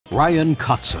Ryan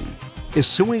Kotzen is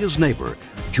suing his neighbor,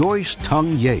 Joyce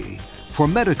Tung Ye, for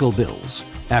medical bills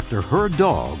after her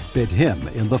dog bit him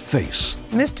in the face.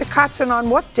 Mr. Kotzen, on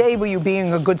what day were you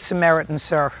being a good Samaritan,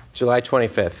 sir? July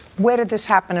 25th. Where did this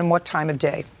happen and what time of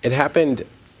day? It happened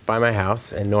by my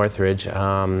house in Northridge.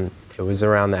 It was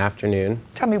around the afternoon.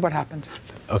 Tell me what happened.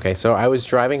 Okay, so I was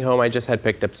driving home. I just had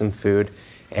picked up some food,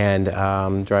 and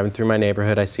driving through my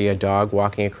neighborhood, I see a dog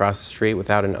walking across the street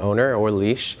without an owner or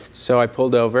leash. So I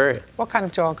pulled over. What kind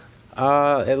of dog?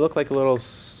 It looked like a little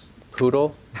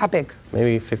poodle. How big?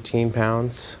 Maybe 15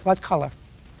 pounds. What color?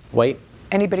 White.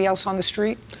 Anybody else on the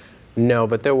street? No,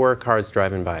 but there were cars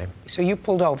driving by. So you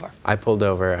pulled over? I pulled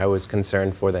over. I was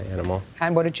concerned for the animal.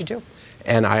 And what did you do?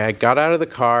 And I got out of the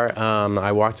car.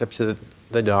 I walked up to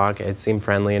the dog. It seemed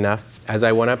friendly enough. As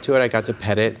I went up to it, I got to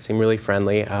pet it. It seemed really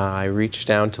friendly. I reached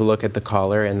down to look at the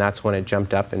collar, and that's when it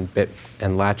jumped up and bit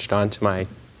and latched onto my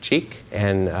cheek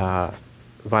and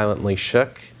violently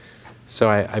shook. So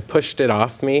I pushed it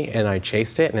off me, and I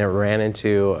chased it, and it ran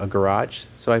into a garage.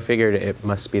 So I figured it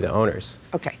must be the owner's.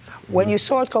 Okay. When you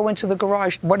saw it go into the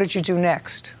garage, what did you do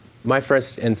next? My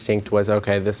first instinct was,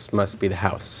 okay, this must be the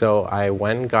house. So I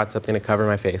went and got something to cover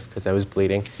my face because I was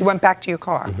bleeding. You went back to your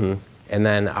car? Mm-hmm. And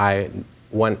then I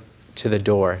went to the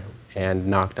door and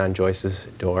knocked on Joyce's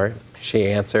door. She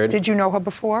answered. Did you know her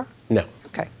before? No.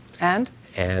 Okay. And?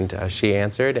 And she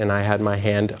answered, and I had my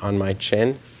hand on my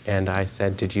chin, and I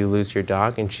said, "Did you lose your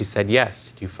dog?" And she said, "Yes."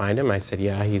 "Did you find him?" I said,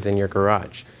 "Yeah, he's in your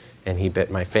garage." And he bit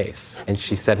my face. And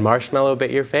she said, "Marshmallow bit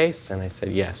your face?" And I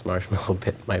said, "Yes, Marshmallow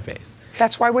bit my face."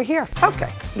 That's why we're here.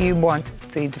 Okay. You want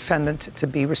the defendant to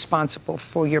be responsible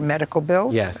for your medical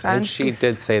bills? Yes, and she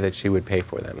did say that she would pay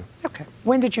for them. Okay.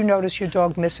 When did you notice your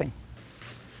dog missing?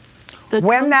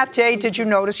 When that day did you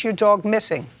notice your dog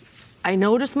missing? I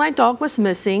noticed my dog was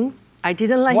missing. I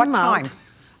didn't let him out. What time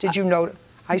did you notice?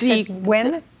 I said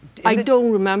when? I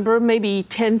don't remember. Maybe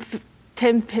 10,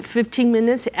 15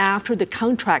 minutes after the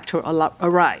contractor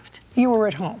arrived. You were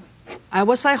at home? I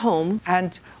was at home.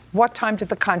 And what time did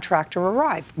the contractor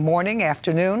arrive? Morning,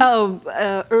 afternoon? Oh,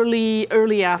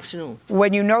 early afternoon.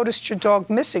 When you noticed your dog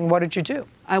missing, what did you do?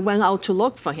 I went out to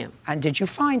look for him. And did you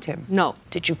find him? No.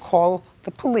 Did you call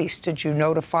the police? Did you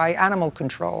notify animal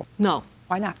control? No.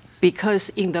 Why not? Because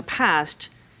in the past,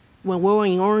 when we were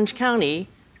in Orange County,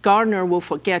 Gardner will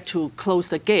forget to close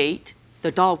the gate,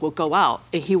 the dog will go out,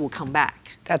 and he will come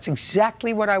back. That's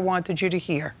exactly what I wanted you to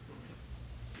hear.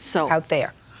 So out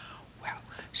there. Well,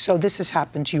 so this has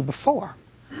happened to you before,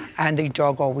 and the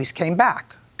dog always came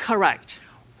back. Correct.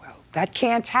 Well, that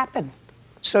can't happen.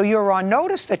 So you're on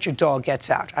notice that your dog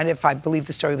gets out. And if I believe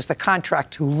the story, it was the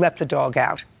contractor who let the dog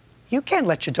out. You can't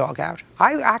let your dog out.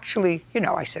 I actually,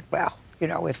 I said, well,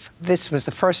 if this was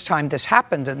the first time this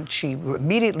happened, and she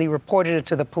immediately reported it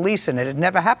to the police, and it had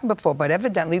never happened before, but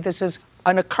evidently this is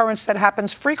an occurrence that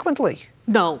happens frequently.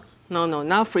 No,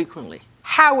 not frequently.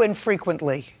 How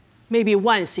infrequently? Maybe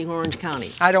once in Orange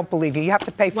County. I don't believe you. You have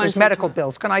to pay for his medical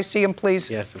bills. Can I see him,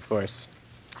 please? Yes, of course.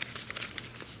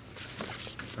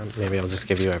 Maybe I'll just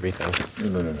give you everything.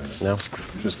 No?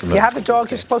 Just you have a dog,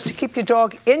 you're supposed to keep your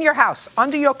dog in your house,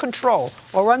 under your control,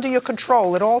 or under your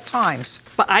control at all times.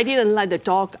 But I didn't let the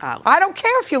dog out. I don't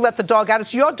care if you let the dog out.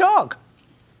 It's your dog.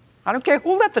 I don't care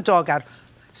who let the dog out.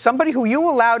 Somebody who you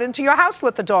allowed into your house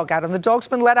let the dog out, and the dog's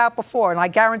been let out before, and I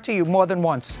guarantee you more than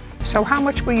once. So how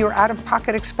much were your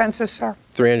out-of-pocket expenses, sir?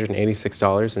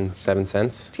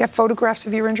 $386.07. Do you have photographs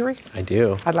of your injury? I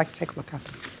do. I'd like to take a look at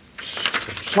them.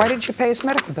 Why didn't you pay his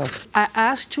medical bills? I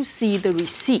asked to see the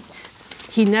receipts.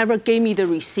 He never gave me the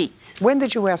receipts. When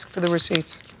did you ask for the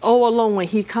receipts? All along when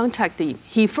he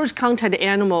first contacted the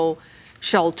animal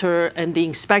shelter, and the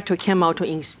inspector came out to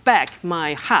inspect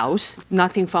my house.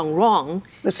 Nothing found wrong.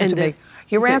 Listen to me.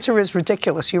 Your answer is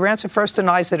ridiculous. Your answer first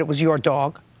denies that it was your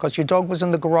dog, because your dog was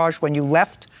in the garage when you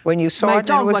left, when you saw it. My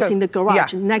dog was in the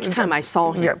garage next time I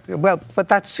saw him. Yeah, well, but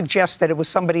that suggests that it was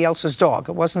somebody else's dog.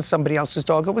 It wasn't somebody else's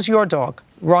dog. It was your dog.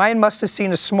 Ryan must have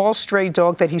seen a small stray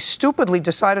dog that he stupidly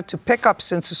decided to pick up,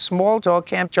 since a small dog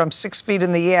can't jump 6 feet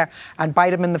in the air and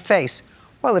bite him in the face.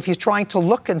 Well, if you're trying to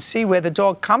look and see where the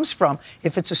dog comes from,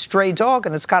 if it's a stray dog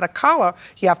and it's got a collar,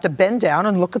 you have to bend down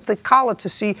and look at the collar to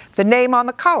see the name on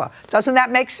the collar. Doesn't that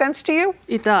make sense to you?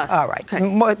 It does. All right. Okay.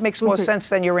 It makes more sense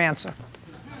than your answer.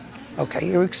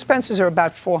 Okay, your expenses are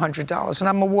about $400, and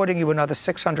I'm awarding you another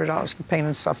 $600 for pain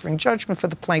and suffering. Judgment for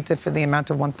the plaintiff in the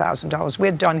amount of $1,000.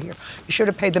 We're done here. You should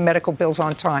have paid the medical bills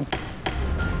on time.